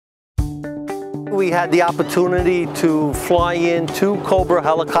We had the opportunity to fly in 2 Cobra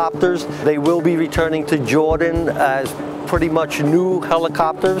helicopters. They will be returning to Jordan as pretty much new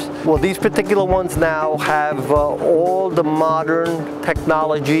helicopters. Well, these particular ones now have all the modern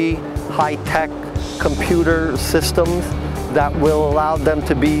technology, high-tech computer systems that will allow them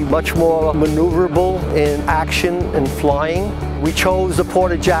to be much more maneuverable in action and flying. We chose the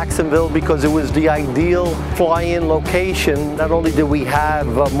Port of Jacksonville because it was the ideal fly-in location. Not only did we have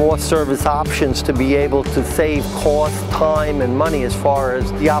more service options to be able to save cost, time, and money as far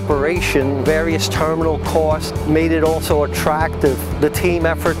as the operation, various terminal costs made it also attractive. The team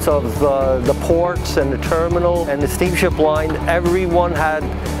efforts of the ports and the terminal and the steamship line, everyone had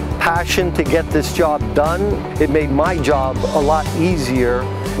passion to get this job done. It made my job a lot easier.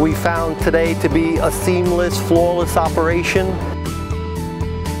 We found today to be a seamless, flawless operation.